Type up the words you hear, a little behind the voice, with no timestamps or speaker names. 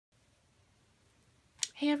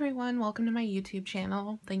Hey everyone, welcome to my YouTube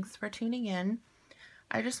channel. Thanks for tuning in.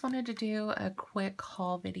 I just wanted to do a quick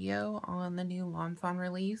haul video on the new Lawn Fawn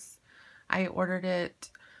release. I ordered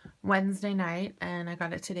it Wednesday night and I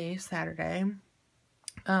got it today, Saturday,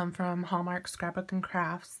 from Hallmark Scrapbook and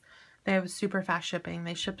Crafts. They have super fast shipping.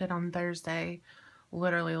 They shipped it on Thursday,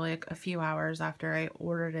 literally like a few hours after I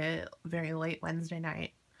ordered it very late Wednesday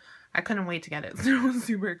night. I couldn't wait to get it, so I was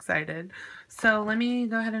super excited. So let me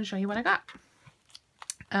go ahead and show you what I got.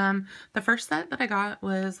 The first set that I got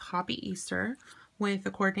was Happy Easter with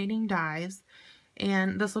the coordinating dies,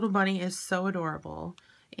 and this little bunny is so adorable,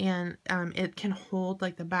 and it can hold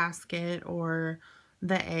like the basket or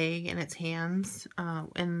the egg in its hands,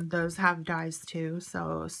 and those have dies too,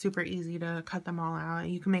 so super easy to cut them all out.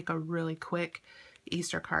 You can make a really quick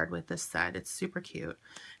Easter card with this set. It's super cute,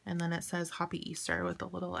 and then it says Happy Easter with a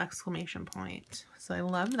little exclamation point, so I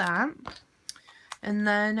love that. And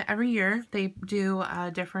then every year they do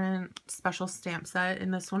a different special stamp set,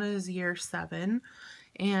 and this one is year 7,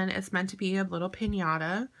 and it's meant to be a little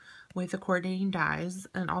piñata with the coordinating dies,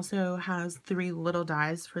 and also has 3 little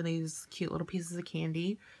dies for these cute little pieces of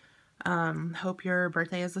candy. Hope your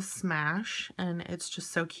birthday is a smash, and it's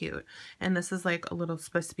just so cute. And this is like a little,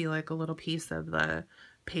 supposed to be like a little piece of the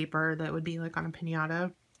paper that would be like on a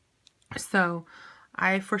piñata. So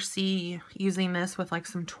I foresee using this with like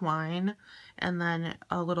some twine and then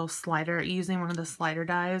a little slider, using one of the slider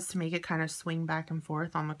dies to make it kind of swing back and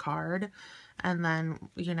forth on the card, and then,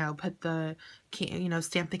 you know, put the,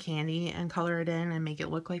 stamp the candy and color it in and make it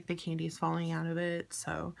look like the candy is falling out of it.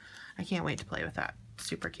 So I can't wait to play with that.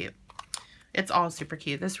 Super cute. It's all super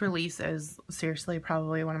cute. This release is seriously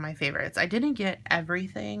probably one of my favorites. I didn't get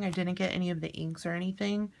everything. I didn't get any of the inks or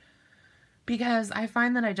anything, because I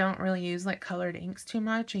find that I don't really use like colored inks too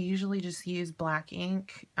much. I usually just use black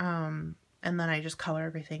ink, and then I just color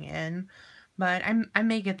everything in. But I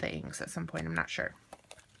may get the inks at some point, I'm not sure.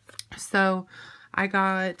 So I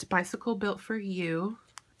got Bicycle Built for You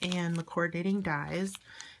and the coordinating dies.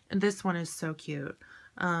 And this one is so cute.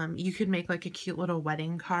 You could make like a cute little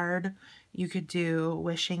wedding card. You could do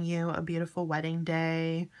wishing you a beautiful wedding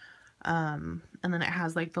day. And then it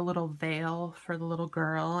has like the little veil for the little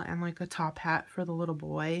girl and like a top hat for the little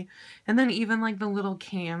boy. And then even like the little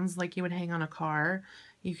cans like you would hang on a car,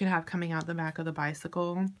 you could have coming out the back of the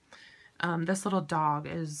bicycle. This little dog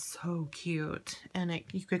is so cute, and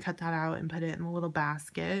you could cut that out and put it in a little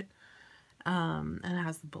basket. And it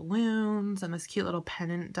has the balloons and this cute little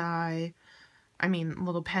pennant die. I mean,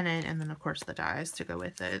 little pennant, and then of course the dies to go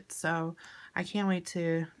with it. So I can't wait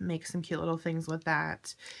to make some cute little things with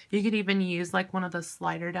that. You could even use like one of the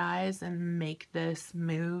slider dies and make this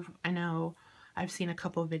move. I know I've seen a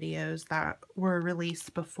couple videos that were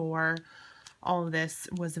released before all of this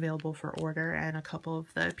was available for order, and a couple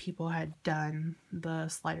of the people had done the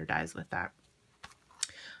slider dies with that.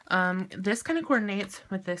 This kind of coordinates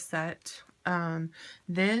with this set.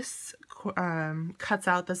 This cuts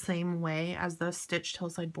out the same way as the stitched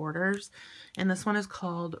hillside borders, and this one is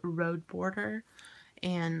called Road Border,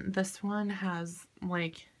 and this one has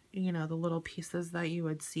like, you know, the little pieces that you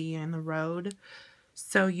would see in the road.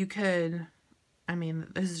 So you could, I mean,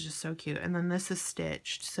 this is just so cute. And then this is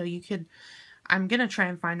stitched, so you could, I'm gonna try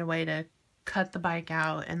and find a way to cut the bike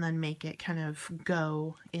out and then make it kind of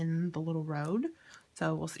go in the little road.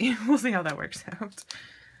 So we'll see. We'll see how that works out.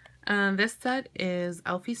 This set is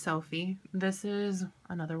Elfie Selfie. This is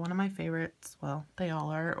another one of my favorites. Well, they all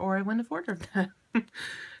are, or I wouldn't have ordered them.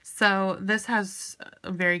 So this has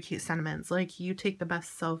very cute sentiments. Like, you take the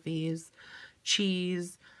best selfies,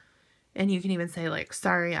 cheese, and you can even say like,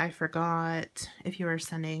 sorry, I forgot, if you were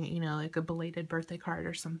sending, you know, like a belated birthday card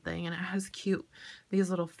or something. And it has cute, these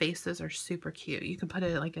little faces are super cute. You can put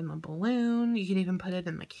it like in the balloon. You can even put it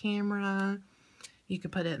in the camera. You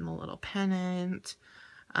could put it in the little pennant.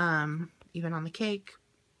 Even on the cake.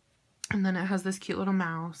 And then it has this cute little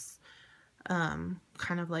mouse,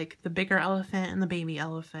 kind of like the bigger elephant and the baby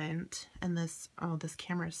elephant. And this, oh, this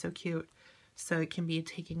camera is so cute. So it can be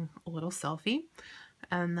taking a little selfie.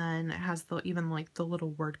 And then it has the, even like the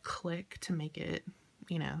little word click to make it,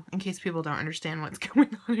 you know, in case people don't understand what's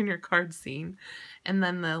going on in your card scene. And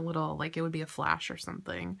then the little, like, it would be a flash or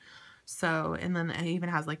something. So, and then it even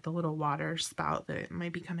has like the little water spout that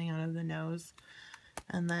might be coming out of the nose.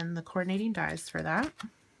 And then the coordinating dies for that.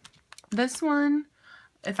 This one,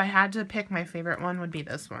 if I had to pick, my favorite one would be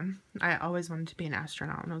this one. I always wanted to be an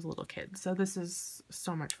astronaut when I was a little kid, so this is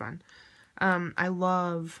so much fun. I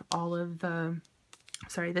love all of the,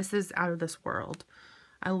 sorry, this is Out of This World.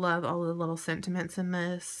 I love all the little sentiments in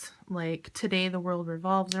this, like, today the world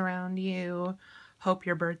revolves around you, hope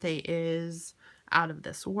your birthday is, out of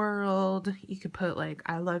this world. You could put like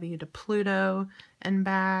I love you to Pluto and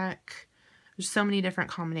back. There's so many different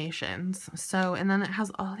combinations. So, and then it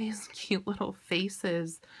has all these cute little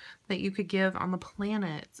faces that you could give on the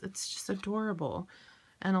planets. It's just adorable.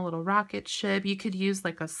 And a little rocket ship. You could use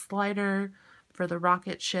like a slider for the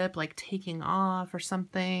rocket ship, like taking off or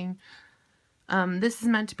something. This is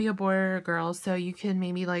meant to be a boy or a girl, so you can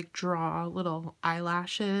maybe like draw little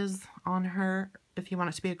eyelashes on her if you want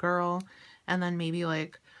it to be a girl, and then maybe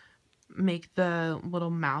like make the little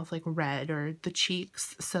mouth like red or the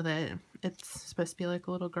cheeks so that it's supposed to be like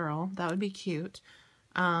a little girl. That would be cute.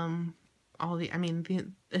 It's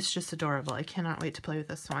just adorable. I cannot wait to play with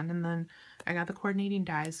this one. And then I got the coordinating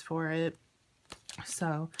dies for it,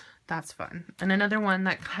 so that's fun. And another one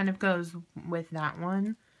that kind of goes with that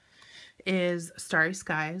one is Starry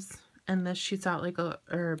Skies, and this shoots out like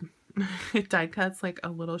it die cuts like a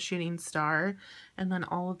little shooting star, and then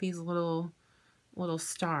all of these little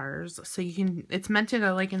stars, so you can, it's meant to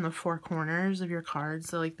go like in the four corners of your card.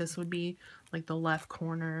 So like this would be like the left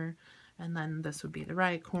corner, and then this would be the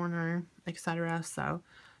right corner, etc. So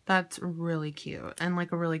that's really cute and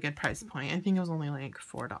like a really good price point. I think it was only like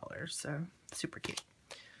 $4, so super cute.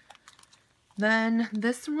 Then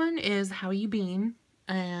this one is How You Bean,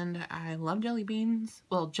 and I love jelly beans.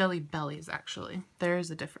 Well, jelly bellies, actually.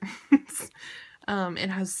 There's a difference. It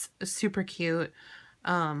has a super cute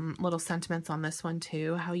little sentiments on this one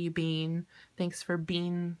too. How you bean? Thanks for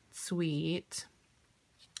being sweet.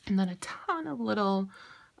 And then a ton of little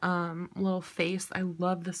face. I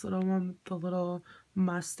love this little one with the little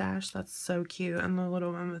mustache. That's so cute. And the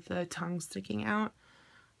little one with the tongue sticking out.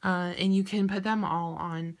 And you can put them all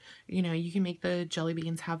on, you know, you can make the jelly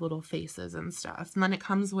beans have little faces and stuff. And then it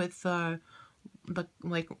comes with the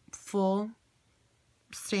like full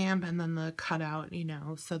stamp and then the cutout, you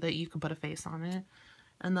know, so that you can put a face on it.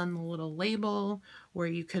 And then the little label where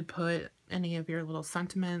you could put any of your little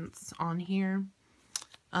sentiments on here.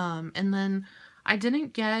 And then I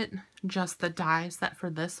didn't get just the die set for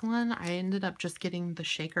this one. I ended up just getting the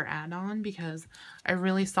shaker add-on because I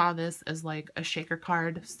really saw this as like a shaker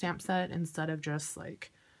card stamp set instead of just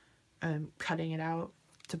like cutting it out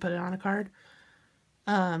to put it on a card.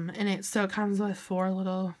 So it comes with 4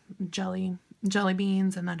 little jelly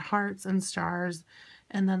beans, and then hearts and stars,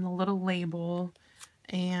 and then the little label.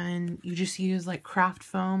 And you just use like craft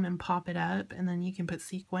foam and pop it up, and then you can put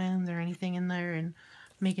sequins or anything in there and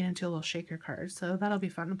make it into a little shaker card. So that'll be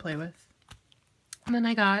fun to play with. And then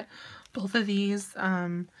I got both of these.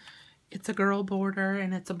 It's a girl border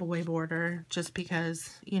and it's a boy border, just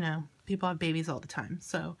because, you know, people have babies all the time.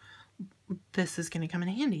 So this is going to come in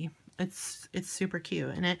handy. It's super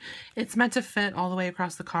cute, and it's meant to fit all the way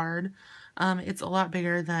across the card. It's a lot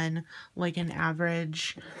bigger than like an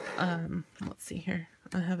average, let's see here.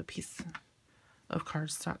 I have a piece of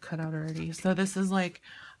cardstock cut out already. So this is like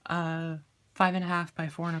 5.5 by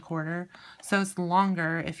 4 1/4. So it's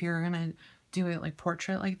longer if you're gonna do it like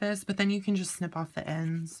portrait like this, but then you can just snip off the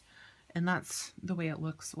ends, and that's the way it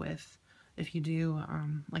looks with if you do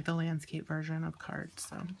like the landscape version of cards.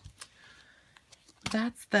 So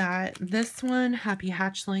that's that. This one, Happy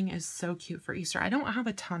Hatchling, is so cute for Easter. I don't have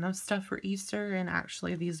a ton of stuff for Easter, and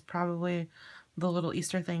actually these probably the little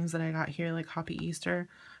Easter things that I got here, like Happy Easter,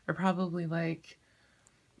 are probably like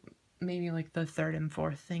maybe like the 3rd and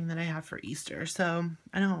 4th thing that I have for Easter. So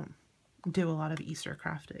I don't do a lot of Easter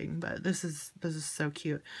crafting, but this is so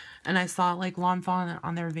cute. And I saw like Lawn Fawn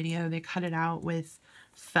on their video, they cut it out with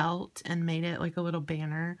felt and made it like a little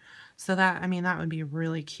banner. So that, I mean, that would be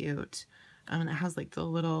really cute. And it has like the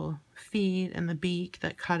little feet and the beak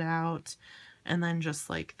that cut out, and then just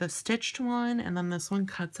like the stitched one, and then this one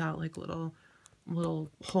cuts out like little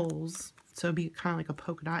holes, so it'd be kind of like a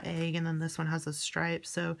polka dot egg. And then this one has a stripe,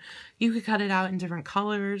 so you could cut it out in different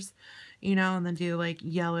colors, you know, and then do like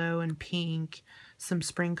yellow and pink, some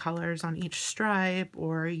spring colors on each stripe,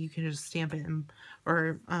 or you can just stamp it in,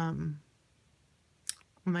 or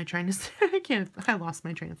what am I trying to say? I lost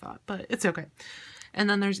my train of thought, but it's okay. And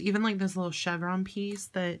then there's even like this little chevron piece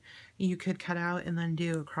that you could cut out and then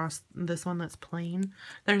do across this one that's plain.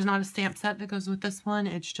 There's not a stamp set that goes with this one.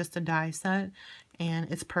 It's just a die set, and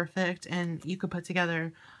it's perfect. And you could put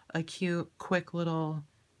together a cute, quick little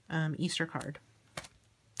Easter card.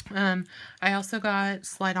 I also got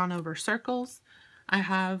slide on over circles. I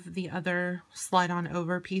have the other slide on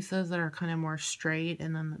over pieces that are kind of more straight,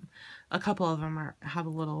 and then a couple of them have a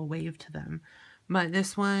little wave to them. But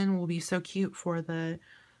this one will be so cute for the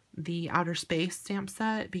outer space stamp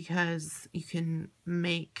set, because you can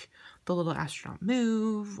make the little astronaut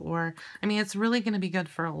move, or I mean, it's really going to be good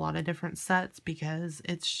for a lot of different sets, because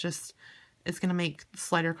it's just it's going to make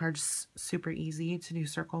slider cards super easy to do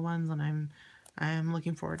circle ones, and I'm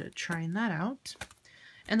looking forward to trying that out.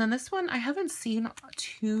 And then this one, I haven't seen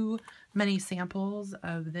too many samples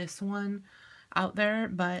of this one out there,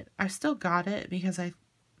 but I still got it because I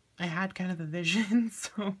had kind of a vision,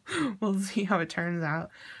 so we'll see how it turns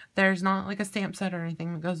out. There's not like a stamp set or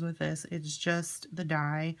anything that goes with this. It's just the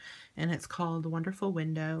die, and it's called Wonderful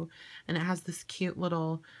Window, and it has this cute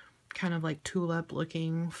little kind of like tulip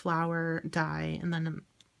looking flower die, and then,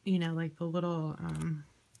 you know, like the little,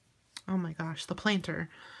 oh my gosh, the planter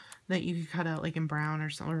that you could cut out like in brown or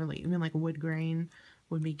something, or like, even like wood grain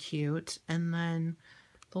would be cute, and then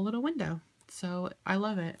the little window. So I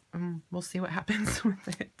love it. We'll see what happens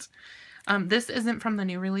with it. This isn't from the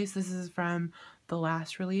new release. This is from the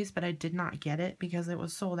last release, but I did not get it because it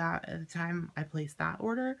was sold out at the time I placed that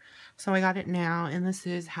order. So I got it now, and this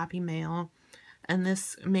is Happy Mail. And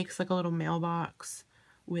this makes like a little mailbox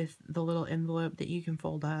with the little envelope that you can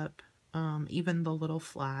fold up. Even the little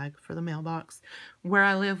flag for the mailbox. Where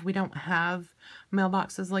I live, we don't have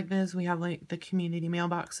mailboxes like this. We have like the community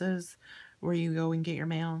mailboxes where you go and get your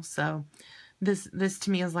mail. So this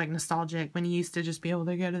to me is like nostalgic, when you used to just be able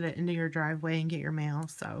to go to the end of your driveway and get your mail.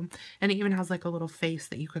 So, and it even has like a little face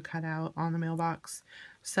that you could cut out on the mailbox.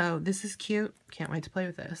 So this is cute. Can't wait to play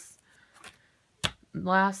with this.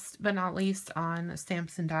 Last but not least on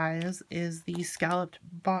Stamps and Dies is the scalloped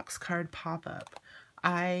box card pop-up.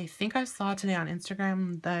 I think I saw today on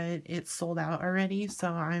Instagram that it's sold out already,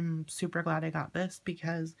 so I'm super glad I got this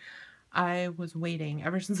because I was waiting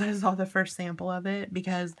ever since I saw the first sample of it,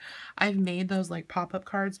 because I've made those like pop-up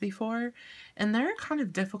cards before, and they're kind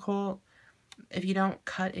of difficult if you don't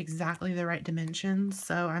cut exactly the right dimensions.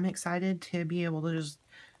 So I'm excited to be able to just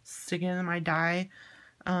stick it in my die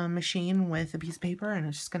machine with a piece of paper, and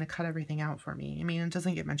it's just going to cut everything out for me. I mean, it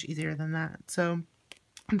doesn't get much easier than that. So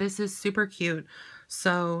this is super cute.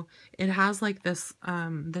 So it has like this,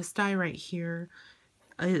 this die right here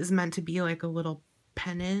is meant to be like a little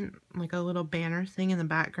pennant, like a little banner thing in the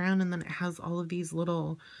background, and then it has all of these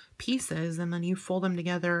little pieces, and then you fold them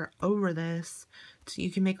together over this so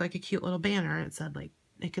you can make like a cute little banner. It said like,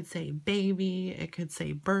 it could say baby, it could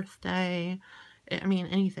say birthday, I mean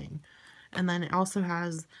anything. And then it also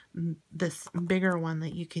has this bigger one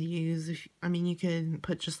that you could use. I mean, you could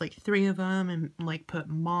put just like 3 of them and like put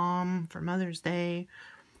mom for Mother's Day.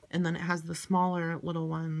 And then it has the smaller little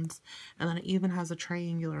ones. And then it even has a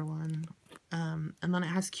triangular one. And then it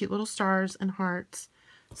has cute little stars and hearts.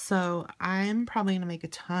 So I'm probably going to make a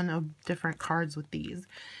ton of different cards with these.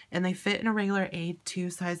 And they fit in a regular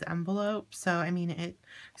A2 size envelope. So, I mean, it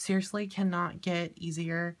seriously cannot get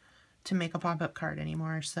easier to make a pop-up card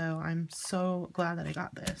anymore. So I'm so glad that I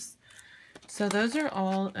got this. So those are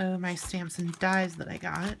all of my stamps and dies that I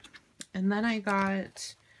got. And then I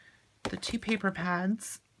got the 2 paper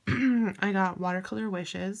pads. I got Watercolor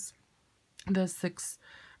Wishes, the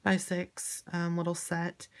 6x6 little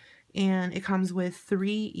set, and it comes with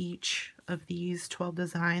 3 each of these 12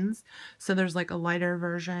 designs. So there's like a lighter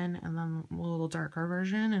version and then a little darker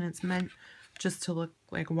version, and it's meant just to look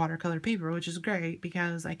like watercolor paper, which is great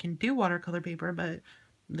because I can do watercolor paper, but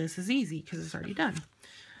this is easy because it's already done.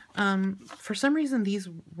 For some reason these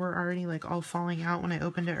were already like all falling out when I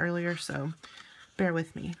opened it earlier, so bear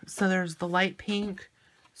with me. So there's the light pink,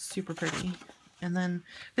 super pretty, and then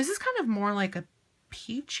this is kind of more like a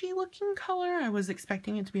peachy looking color. I was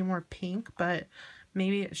expecting it to be more pink, but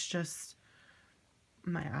maybe it's just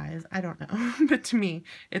my eyes, I don't know. But to me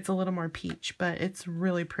it's a little more peach, but it's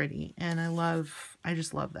really pretty, and I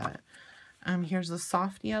just love that. Here's the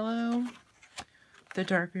soft yellow, the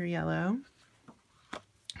darker yellow,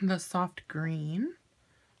 the soft green,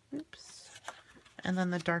 oops, and then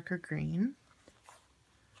the darker green,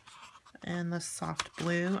 and the soft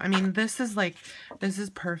blue. I mean, this is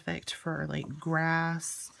perfect for like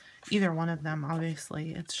grass, either one of them,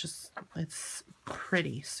 obviously. It's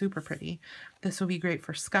pretty, super pretty. This will be great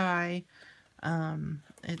for sky.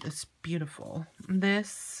 It's beautiful.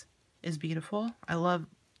 This is beautiful. I love,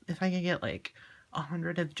 if I could get like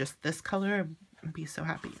 100 of just this color, I'd be so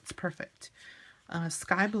happy. It's perfect.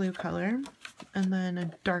 Sky blue color, and then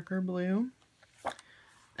a darker blue.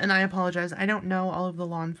 And I apologize, I don't know all of the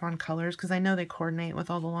Lawn Fawn colors because I know they coordinate with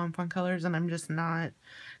all the Lawn Fawn colors, and I'm just not,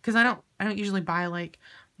 because I don't usually buy like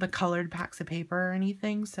the colored packs of paper or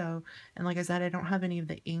anything. So, and like I said, I don't have any of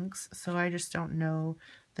the inks, so I just don't know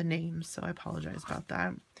the names, so I apologize about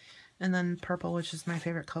that. And then purple, which is my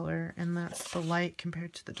favorite color, and that's the light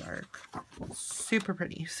compared to the dark. Super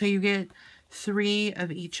pretty. So you get 3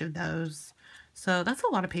 of each of those. So that's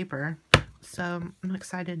a lot of paper. So I'm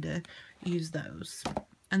excited to use those.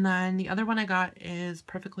 And then the other one I got is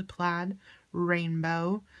Perfectly Plaid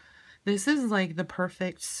Rainbow. This is like the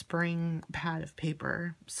perfect spring pad of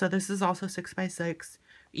paper. So this is also 6x6.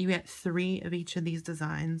 You get 3 of each of these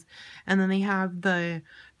designs. And then they have the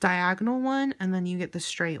diagonal one, and then you get the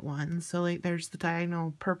straight one. So like there's the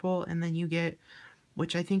diagonal purple, and then you get,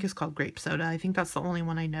 which I think is called grape soda. I think that's the only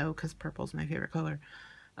one I know because purple's my favorite color.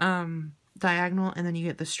 Diagonal, and then you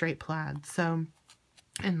get the straight plaid. So,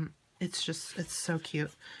 and it's just, it's so cute.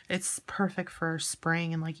 It's perfect for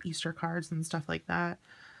spring and like Easter cards and stuff like that.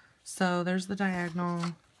 So there's the diagonal,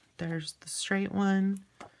 there's the straight one,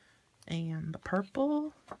 and the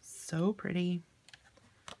purple. So pretty.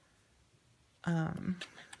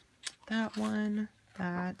 That one,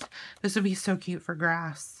 this would be so cute for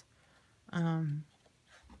grass.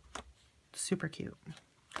 Super cute.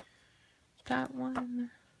 That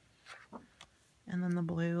one. And then the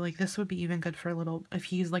blue, like this would be even good for little,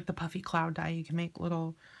 if you use like the puffy cloud dye, you can make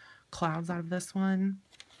little clouds out of this one.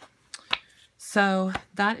 So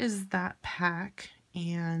that is that pack,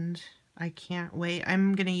 and I can't wait.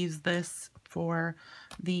 I'm going to use this for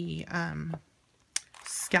the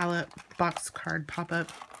scallop box card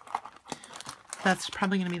pop-up. That's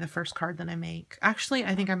probably going to be the first card that I make. Actually,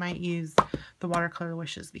 I think I might use the watercolor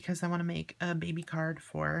wishes because I want to make a baby card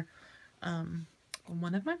for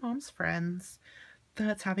one of my mom's friends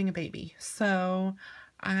that's having a baby. So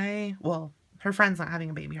well, her friend's not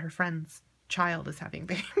having a baby. Her friend's child is having a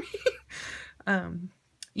baby.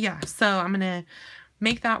 Yeah, so I'm gonna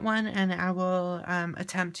make that one, and I will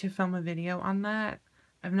attempt to film a video on that.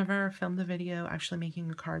 I've never filmed a video actually making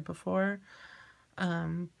a card before,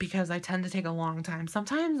 because I tend to take a long time.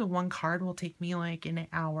 Sometimes one card will take me like an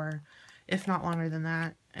hour, if not longer than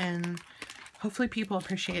that, and hopefully people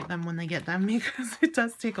appreciate them when they get them, because it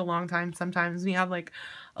does take a long time sometimes. We have like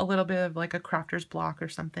a little bit of like a crafter's block or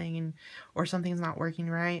something, or something's not working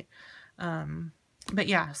right. But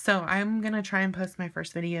yeah, so I'm going to try and post my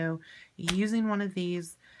first video using one of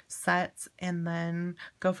these sets and then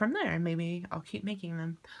go from there, and maybe I'll keep making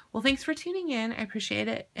them. Well, thanks for tuning in. I appreciate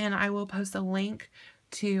it, and I will post a link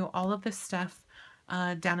to all of this stuff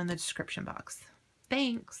down in the description box.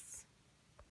 Thanks.